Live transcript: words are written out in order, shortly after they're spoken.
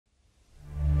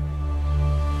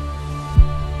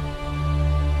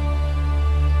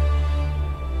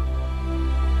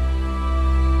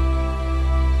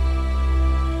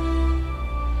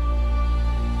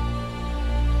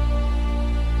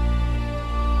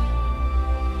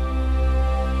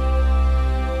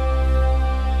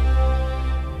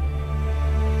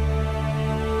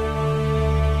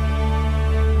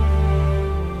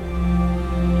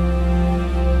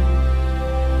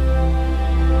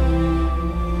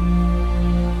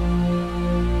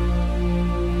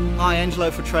Hi,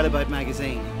 Angelo for Trailer Boat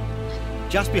Magazine.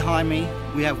 Just behind me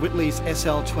we have Whittley's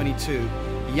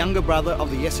SL22, the younger brother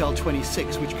of the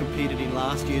SL26 which competed in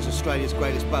last year's Australia's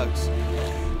Greatest Boats.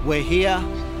 We're here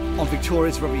on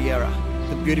Victoria's Riviera,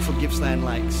 the beautiful Gippsland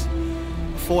Lakes.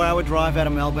 A 4-hour drive out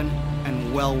of Melbourne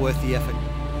and well worth the effort.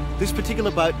 This particular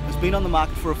boat has been on the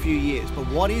market for a few years, but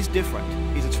what is different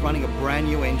is it's running a brand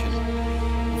new engine.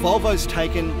 Volvo's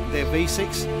taken their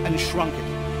V6 and shrunk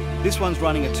it. This one's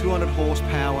running a 200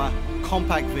 horsepower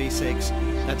compact V6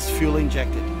 that's fuel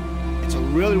injected. It's a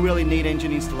really neat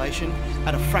engine installation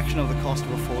at a fraction of the cost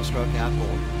of a 4-stroke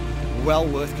outboard. Well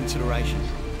worth consideration.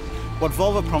 What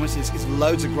Volvo promises is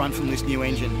loads of grunt from this new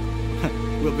engine.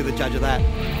 We'll be the judge of that.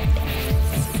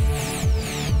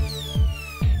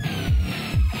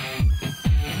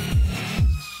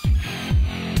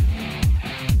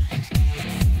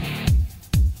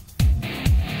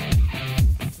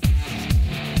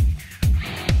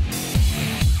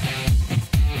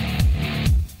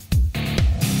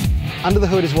 Under the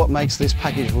hood is what makes this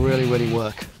package really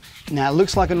work. Now it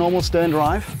looks like a normal stern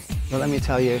drive, but let me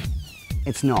tell you,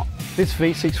 it's not. This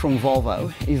V6 from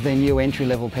Volvo is their new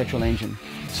entry-level petrol engine.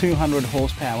 200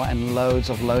 horsepower and loads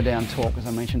of low-down torque, as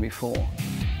I mentioned before.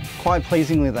 Quite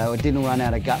pleasingly though, it didn't run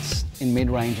out of guts in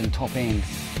mid-range and top end.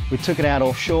 We took it out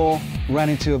offshore, ran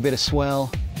into a bit of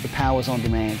swell, the power's on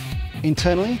demand.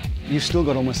 Internally, you've still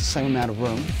got almost the same amount of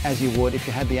room as you would if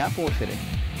you had the outboard fitted.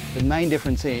 The main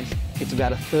difference is it's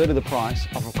about 1/3 of the price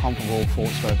of a comparable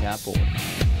 4-stroke outboard.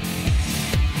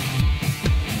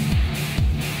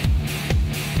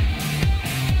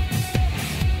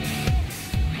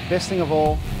 Best thing of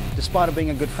all, despite it being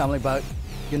a good family boat,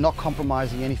 you're not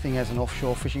compromising anything as an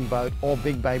offshore fishing boat or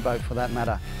big bay boat for that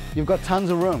matter. You've got tons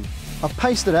of room. I've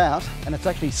paced it out and it's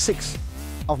actually 6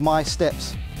 of my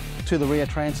steps to the rear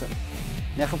transom.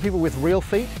 Now for people with real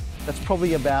feet, that's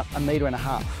probably about 1.5 meters.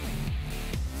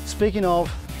 Speaking of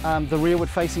the rearward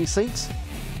facing seats,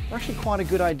 they're actually quite a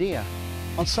good idea.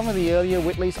 On some of the earlier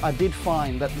Whittleys, I did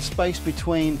find that the space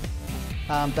between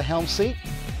the helm seat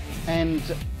and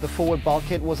the forward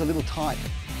bulkhead was a little tight.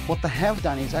 What they have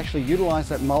done is actually utilize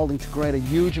that moulding to create a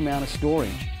huge amount of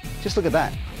storage. Just look at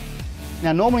that.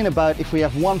 Now normally in a boat, if we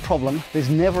have one problem, there's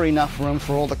never enough room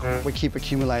for all the crap we keep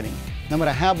accumulating. No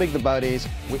matter how big the boat is,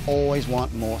 we always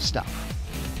want more stuff.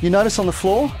 You notice on the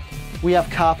floor, we have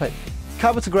carpet.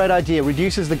 Carpet's a great idea,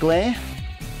 reduces the glare,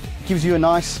 gives you a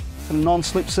nice sort of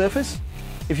non-slip surface.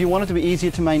 If you want it to be easier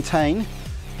to maintain,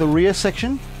 the rear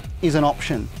section is an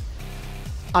option.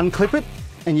 Unclip it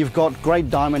and you've got great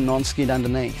diamond non-skid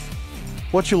underneath.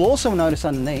 What you'll also notice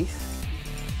underneath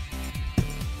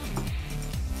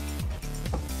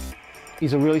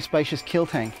is a really spacious kill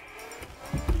tank.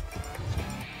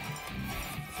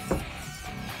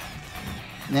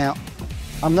 Now,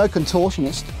 I'm no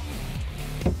contortionist,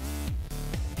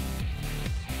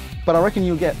 but I reckon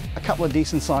you'll get a couple of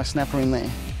decent sized snapper in there.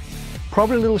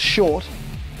 Probably a little short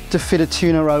to fit a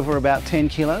tuna over about 10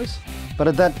 kilos, but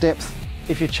at that depth,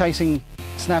 if you're chasing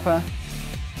snapper,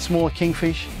 smaller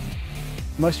kingfish,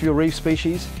 most of your reef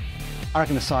species, I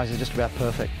reckon the size is just about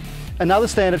perfect. Another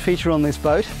standard feature on this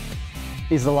boat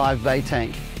is the live bay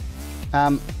tank.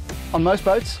 On most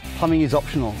boats, plumbing is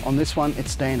optional. On this one,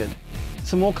 it's standard.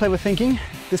 Some more clever thinking,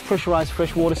 this pressurized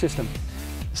freshwater system.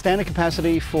 Standard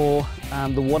capacity for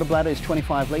the water bladder is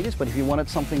 25 litres, but if you wanted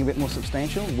something a bit more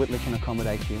substantial, Whittley can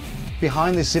accommodate you.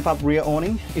 Behind this zip-up rear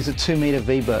awning is a 2-metre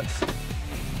V-berth.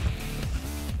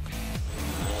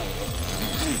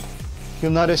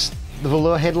 You'll notice the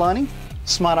velour headlining,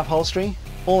 smart upholstery,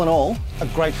 all in all, a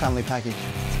great family package.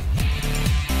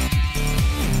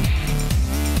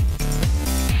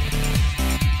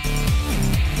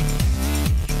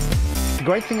 The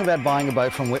great thing about buying a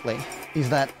boat from Whittley is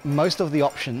that most of the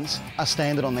options are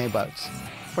standard on their boats.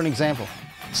 For an example,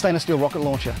 stainless steel rocket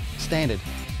launcher, standard.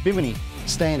 Bimini,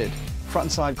 standard. Front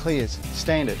and side clears,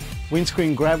 standard.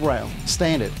 Windscreen grab rail,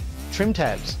 standard. Trim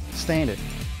tabs, standard.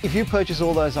 If you purchase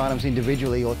all those items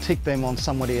individually or tick them on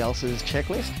somebody else's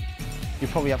checklist, you're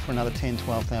probably up for another $10,000,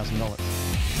 $12,000.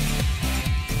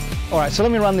 All right, so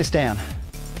let me run this down.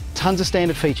 Tons of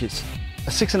standard features. A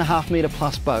 6.5 metre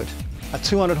plus boat, a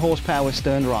 200 horsepower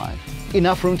stern drive,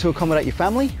 enough room to accommodate your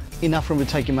family, enough room to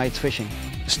take your mates fishing.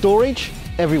 Storage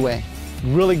everywhere,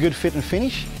 really good fit and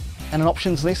finish, and an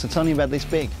options list that's only about this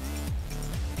big.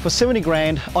 For 70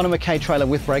 grand on a Mackay trailer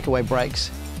with breakaway brakes,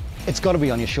 it's got to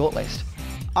be on your shortlist.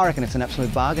 I reckon it's an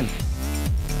absolute bargain.